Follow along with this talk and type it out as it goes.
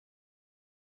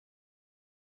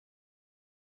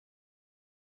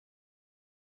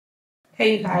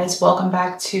Hey you guys, welcome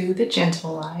back to The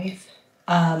Gentle Life.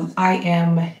 I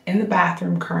am in the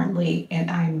bathroom currently and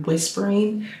I'm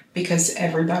whispering because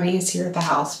everybody is here at the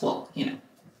house. Well,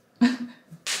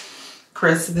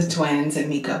 Chris, the twins, and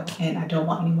Miko, and I don't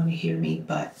want anyone to hear me,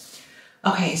 but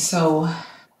okay, so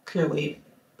clearly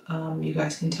you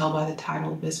guys can tell by the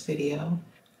title of this video.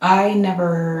 I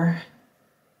never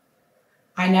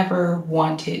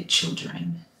wanted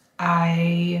children.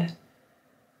 I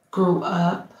grew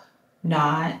up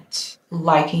not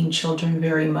liking children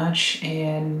very much,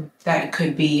 and that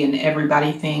could be an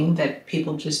everybody thing that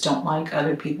people just don't like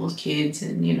other people's kids,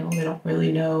 and they don't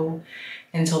really know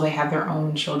until they have their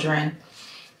own children.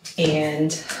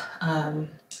 And I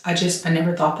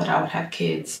never thought that I would have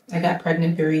kids. I got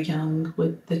pregnant very young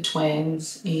with the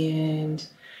twins, and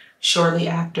shortly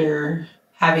after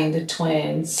having the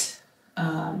twins,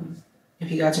 if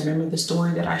you guys remember the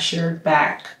story that I shared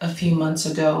back a few months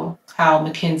ago, how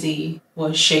Mackenzie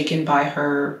was shaken by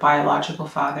her biological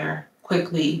father.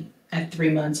 Quickly, at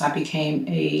 3 months, I became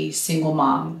a single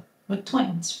mom with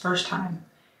twins, first time.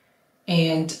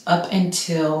 And up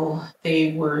until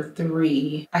they were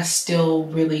 3, I still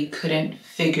really couldn't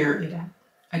figure it out.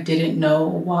 I didn't know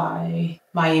why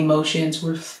my emotions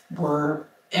were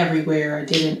everywhere. I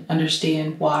didn't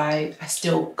understand why. I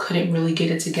still couldn't really get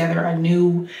it together. I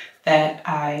knew that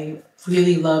I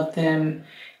really loved them,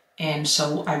 and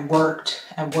so I worked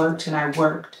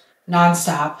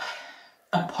nonstop.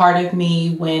 A part of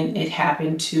me, when it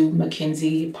happened to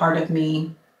Mackenzie, part of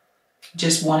me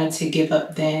just wanted to give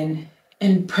up then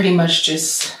and pretty much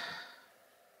just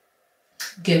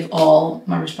give all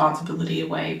my responsibility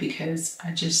away, because I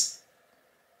just,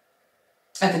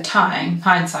 at the time,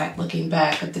 hindsight looking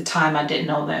back, at the time I didn't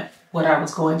know that what I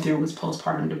was going through was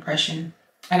postpartum depression.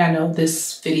 And I know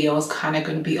this video is kind of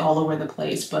going to be all over the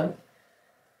place, but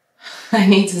I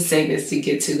need to say this to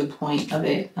get to the point of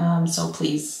it. So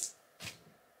please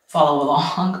follow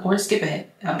along or skip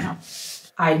ahead. I don't know.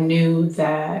 I knew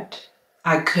that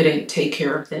I couldn't take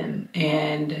care of them,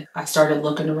 and I started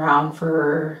looking around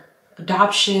for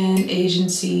adoption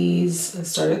agencies. I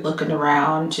started looking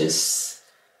around just,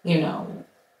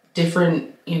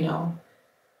 different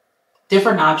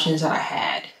options that I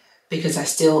had, because I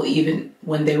still, even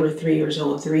when they were 3 years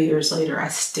old, 3 years later, I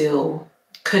still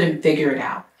couldn't figure it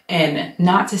out. And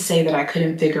not to say that I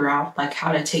couldn't figure out like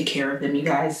how to take care of them, you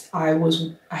guys. I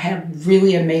had a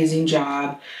really amazing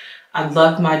job. I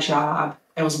loved my job.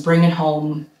 I was bringing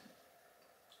home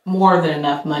more than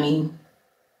enough money.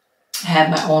 I had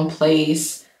my own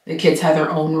place. The kids had their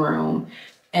own room.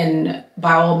 And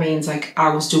by all means, like, I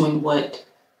was doing what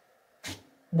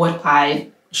I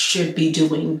should be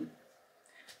doing,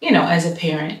 as a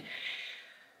parent.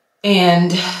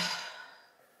 And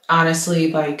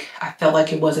honestly, like, I felt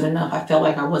like it wasn't enough. I felt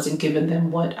like I wasn't giving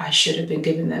them what I should have been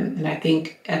giving them. And I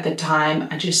think at the time,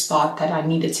 I just thought that I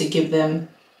needed to give them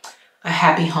a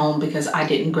happy home, because I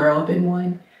didn't grow up in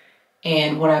one.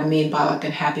 And what I mean by like a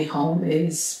happy home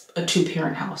is a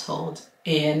 2-parent household.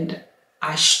 And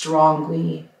I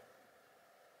strongly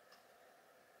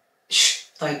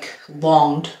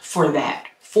longed for that,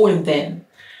 for them.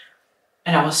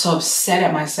 And I was so upset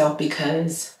at myself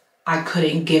because I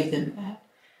couldn't give them that.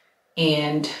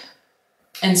 And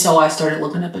so I started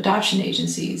looking up adoption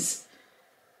agencies.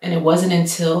 And it wasn't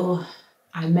until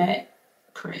I met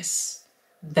Chris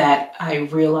that I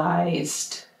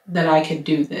realized that I could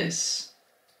do this.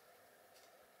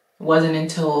 It wasn't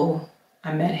until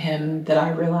I met him that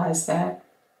I realized that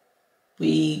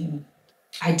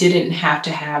I didn't have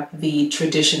to have the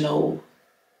traditional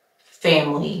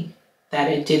family, that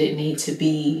it didn't need to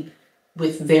be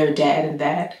with their dad, and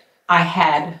that I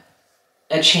had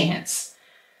a chance.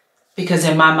 Because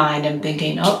in my mind, I'm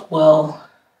thinking, oh, well,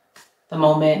 the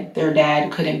moment their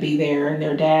dad couldn't be there and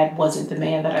their dad wasn't the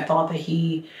man that I thought that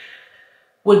he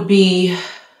would be,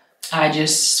 I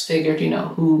just figured,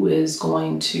 who is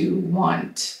going to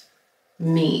want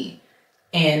me?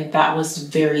 And that was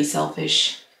very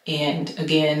selfish. And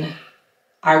again,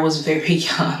 I was very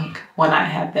young when I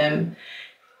had them.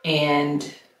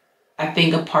 And I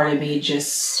think a part of me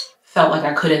just felt like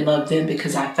I couldn't love them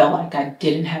because I felt like I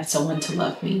didn't have someone to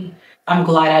love me. I'm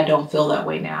glad I don't feel that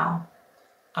way now.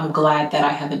 I'm glad that I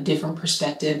have a different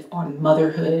perspective on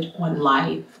motherhood, on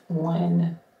life,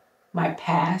 on my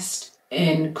past.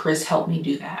 And Chris helped me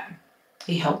do that.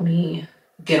 He helped me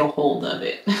get a hold of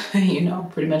it,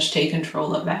 pretty much take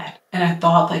control of that. And I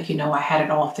thought like, I had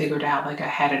it all figured out. Like I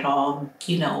had it all,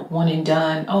 one and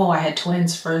done. Oh, I had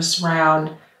twins first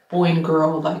round, boy and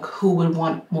girl. Like, who would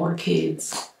want more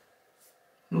kids?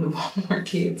 Who would want more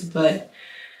kids? But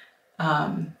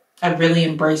I really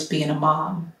embraced being a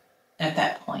mom at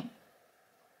that point.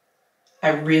 I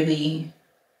really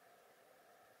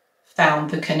found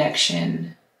the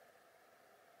connection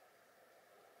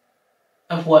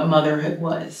of what motherhood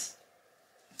was.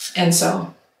 And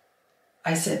so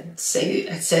I said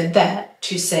that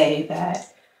to say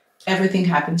that everything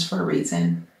happens for a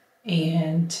reason.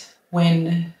 And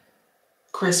when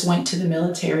Chris went to the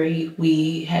military,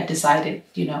 we had decided,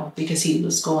 because he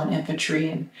was going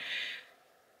infantry,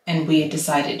 and we had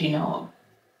decided,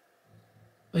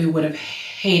 we would have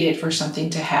hated for something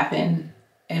to happen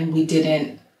and we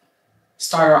didn't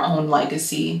start our own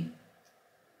legacy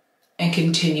and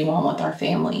continue on with our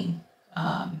family,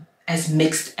 as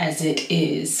mixed as it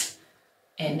is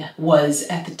and was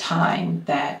at the time,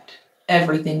 that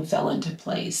everything fell into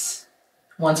place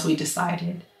once we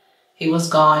decided. He was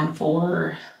gone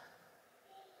for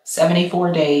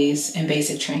 74 days in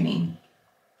basic training.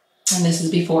 And this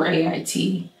is before AIT.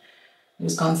 He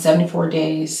was gone 74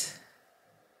 days.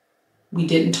 We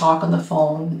didn't talk on the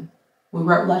phone. We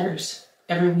wrote letters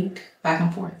every week, back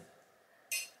and forth.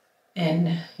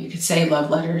 And you could say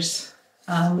love letters.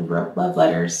 We wrote love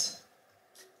letters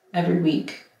every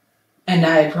week. And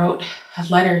I wrote a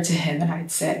letter to him and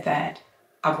I'd said that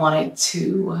I wanted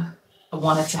to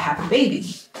have a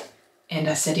baby. And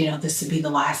I said, this would be the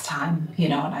last time,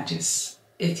 and I just,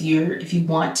 if you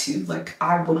want to, like,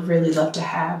 I would really love to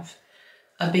have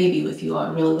a baby with you.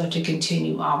 I'd really love to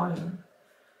continue our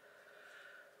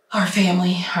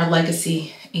family, our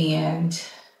legacy. And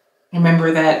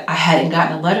remember that I hadn't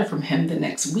gotten a letter from him the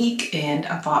next week, and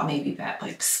I thought maybe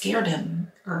that scared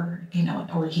him, or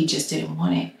or he just didn't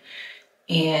want it.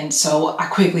 And so I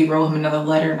quickly wrote him another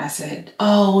letter and I said,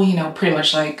 pretty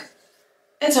much like,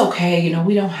 it's okay,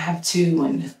 we don't have to,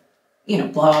 and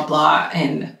blah blah blah.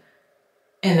 And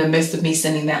in the midst of me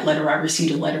sending that letter, I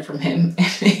received a letter from him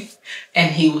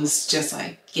and he was just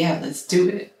like, yeah, let's do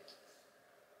it.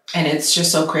 And it's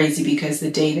just so crazy because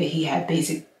the day that he had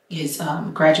his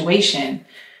graduation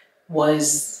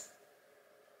was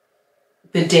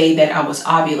the day that I was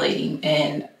ovulating.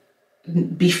 And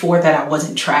before that, I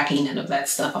wasn't tracking none of that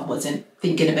stuff. I wasn't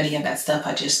thinking of any of that stuff.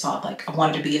 I just thought I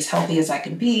wanted to be as healthy as I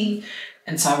can be.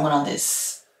 And so I went on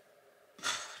this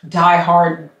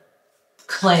die-hard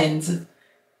cleanse,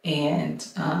 and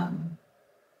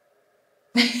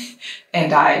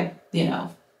and I,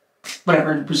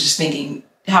 whatever, was just thinking,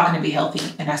 how can I be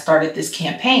healthy? And I started this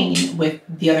campaign with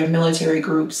the other military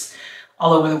groups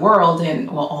all over the world, and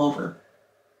all over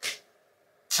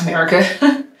America,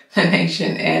 the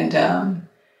nation.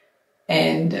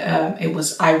 And it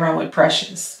was I Run with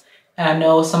Precious. And I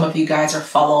know some of you guys are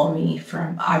following me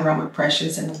from I Run with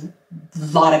Precious, and a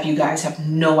lot of you guys have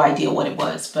no idea what it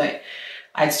was. But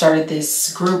I'd started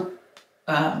this group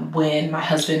when my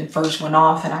husband first went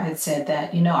off, and I had said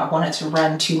that, I wanted to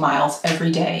run 2 miles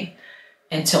every day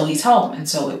until he's home. And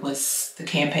so the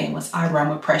campaign was I Run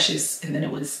with Precious, and then it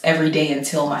was every day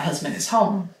until my husband is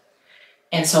home.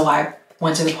 And so I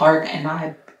went to the park and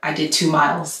I did 2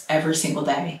 miles every single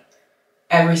day.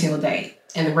 In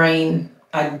the rain,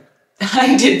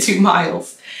 I did 2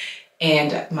 miles,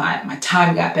 and my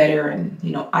time got better, and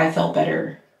I felt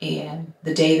better. And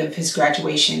the day of his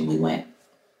graduation, we went,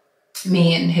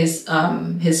 me and his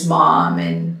mom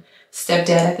and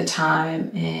stepdad at the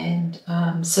time, and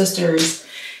sisters,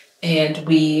 and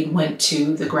we went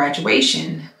to the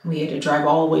graduation. We had to drive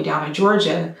all the way down to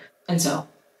Georgia, and so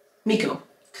Miko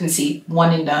conceived,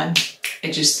 one and done.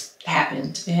 It just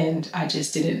happened, and I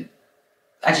just knew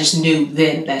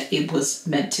then that it was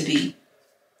meant to be.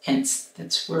 Hence,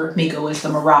 that's where Miko is the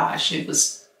mirage. It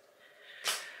was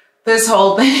this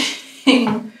whole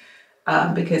thing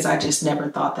because I just never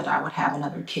thought that I would have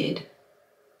another kid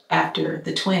after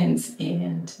the twins,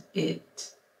 and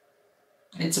it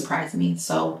surprised me.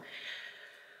 So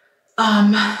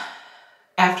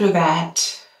after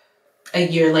that, a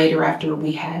year later, after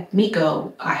we had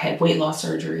Miko, I had weight loss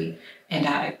surgery, and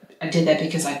I did that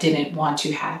because I didn't want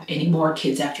to have any more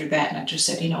kids after that. And I just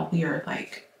said, we are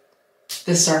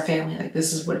this is our family,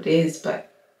 this is what it is. But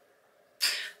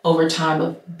over time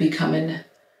of becoming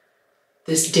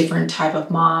this different type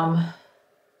of mom,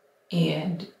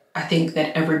 and I think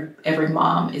that every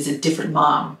mom is a different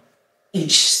mom.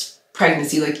 Each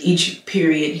pregnancy, each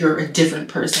period, you're a different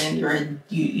person.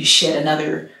 You shed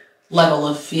another level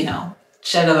of,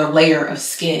 shed another layer of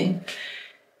skin.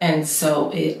 And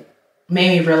so it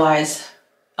made me realize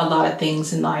a lot of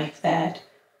things in life that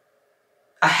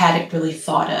I hadn't really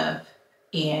thought of.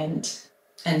 And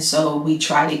so we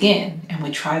tried again, and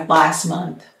we tried last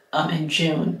month in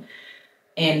June,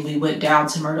 and we went down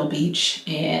to Myrtle Beach,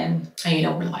 and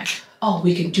we're like, oh,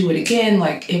 we can do it again.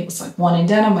 It was one and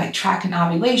done. I'm tracking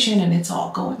ovulation, and it's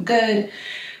all going good.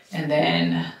 And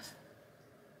then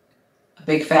a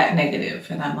big fat negative.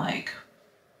 And I'm like,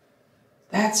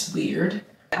 that's weird.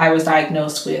 I was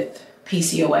diagnosed with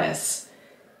PCOS.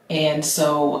 And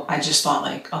so I just thought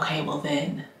like, okay, well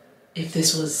then if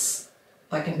this was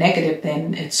like a negative,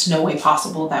 then it's no way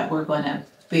possible that we're going to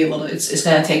be able to, it's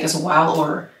going to take us a while,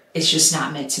 or it's just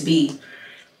not meant to be.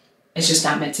 It's just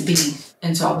not meant to be.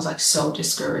 And so I was like so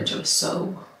discouraged. I was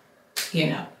so, you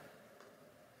know,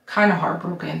 kind of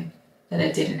heartbroken that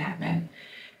it didn't happen.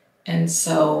 And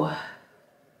so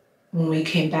when we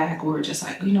came back, we were just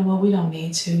like, you know what, we don't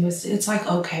need to. It's like,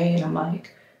 okay. And I'm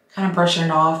like kind of brushing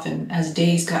it off. And as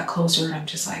days got closer, I'm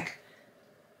just like,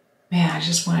 man, I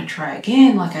just want to try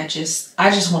again. Like, I just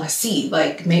want to see,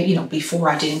 like, maybe, you know, before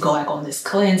I didn't go like on this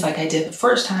cleanse like I did the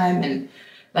first time. And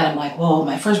then I'm like, well,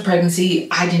 my first pregnancy,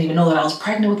 I didn't even know that I was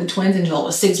pregnant with the twins until I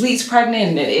was 6 weeks pregnant.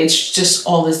 And it's just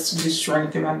all this just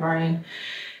running through my brain.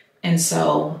 And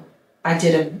so I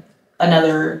did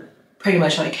another pretty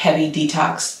much like heavy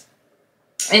detox,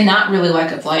 and not really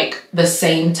like of like the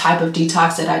same type of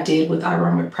detox that I did with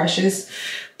Aroma Precious,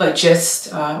 but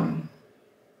just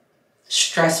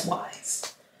stress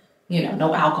wise, you know,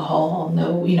 no alcohol,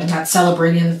 no, you know, not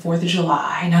celebrating the 4th of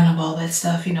July, none of all that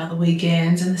stuff, you know, the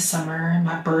weekends and the summer and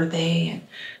my birthday.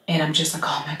 And I'm just like,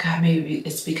 oh my God, maybe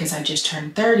it's because I just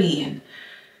turned 30 and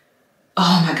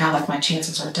oh my God, like my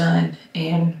chances are done.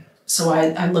 And so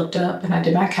I looked up and I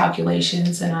did my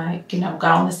calculations and I, you know,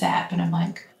 got on this app and I'm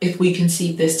like, if we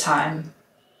conceive this time,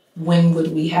 when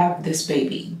would we have this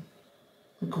baby?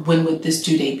 When would this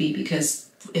due date be? Because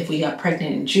if we got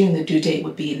pregnant in June, the due date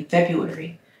would be in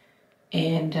February.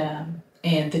 And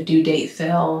the due date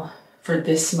fell for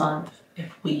this month. If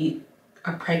we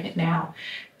are pregnant now,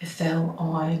 it fell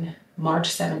on March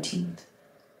 17th.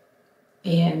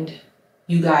 And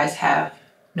you guys have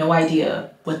no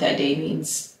idea what that day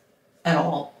means at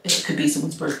all. It could be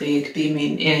someone's birthday. It could be, I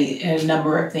mean, a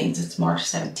number of things. It's March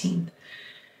 17th.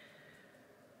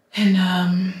 And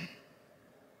I'm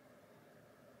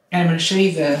going to show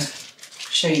you this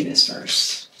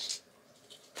first.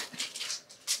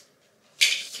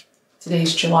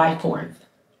 Today's July 4th,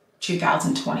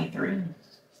 2023.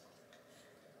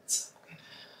 So I'm gonna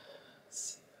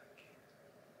see if I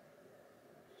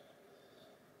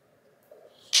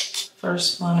can.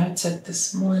 First one I took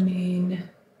this morning.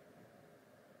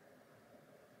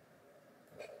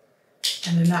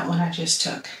 And then that one I just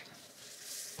took.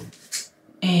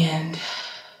 And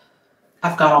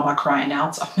I've got all my crying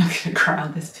out, so I'm not gonna cry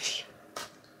on this video.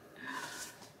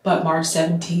 But March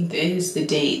 17th is the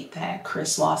date that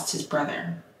Chris lost his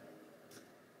brother.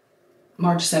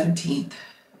 March 17th,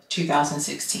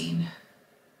 2016,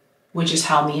 which is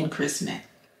how me and Chris met.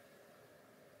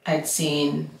 I'd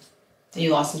seen that he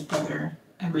lost his brother.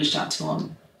 I reached out to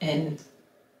him, and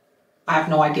I have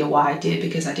no idea why I did,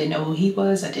 because I didn't know who he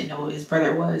was. I didn't know who his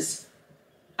brother was.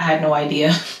 I had no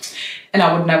idea. And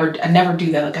I never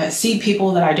do that. Like, I see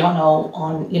people that I don't know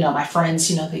on, you know, my friends,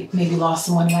 you know, they maybe lost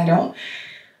someone, and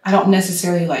I don't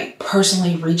necessarily like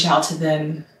personally reach out to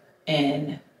them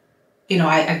and, you know,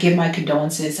 I give my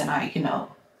condolences and I, you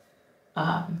know,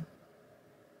 I'm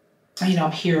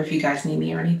here if you guys need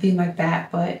me or anything like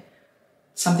that. But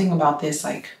something about this,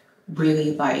 like,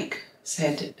 really like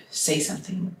said, say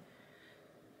something.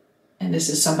 And this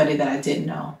is somebody that I didn't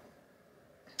know.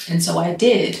 And so I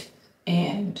did.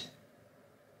 And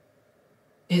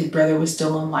his brother was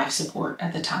still on life support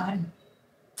at the time.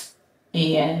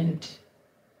 And,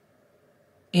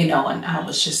 you know, and I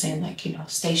was just saying, like, you know,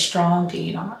 stay strong.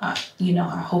 And, you know,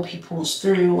 I hope he pulls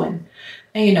through. And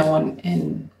you know,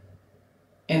 and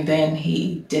then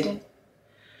he didn't.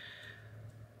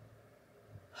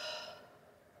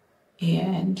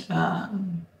 And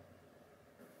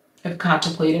I've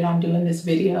contemplated on doing this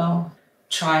video,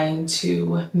 trying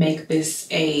to make this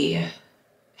a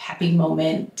happy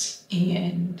moment,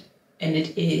 and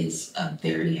it is a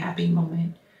very happy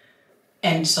moment.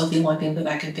 And so the only thing that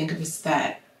I can think of is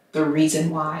that the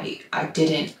reason why I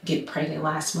didn't get pregnant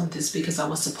last month is because I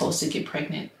was supposed to get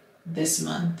pregnant this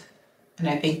month. And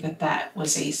I think that that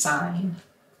was a sign,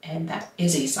 and that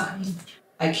is a sign.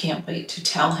 I can't wait to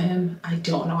tell him. I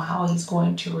don't know how he's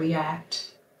going to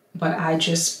react, but I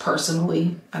just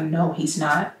personally, I know he's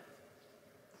not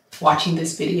watching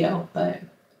this video, but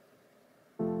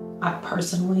I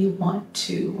personally want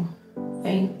to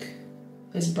thank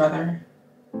his brother.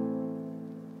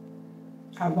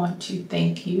 I want to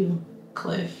thank you,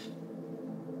 Cliff,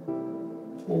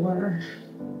 for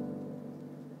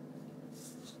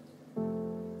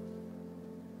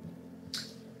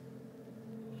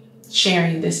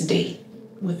sharing this date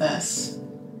with us,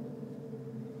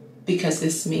 because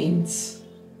this means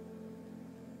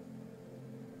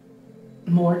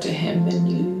more to him than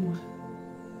you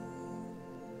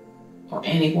or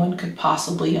anyone could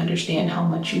possibly understand how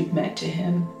much you've meant to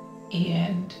him.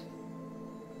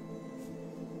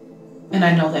 And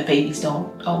I know that babies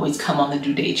don't always come on the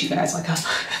due date, you guys. Like,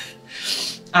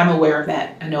 I'm aware of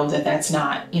that. I know that that's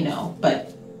not, you know,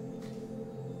 but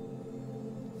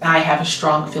I have a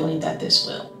strong feeling that this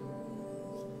will.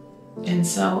 And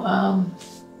so,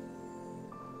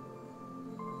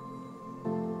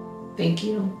 thank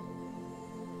you.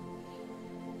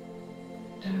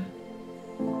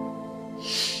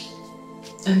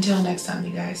 Until next time,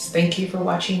 you guys, thank you for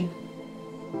watching.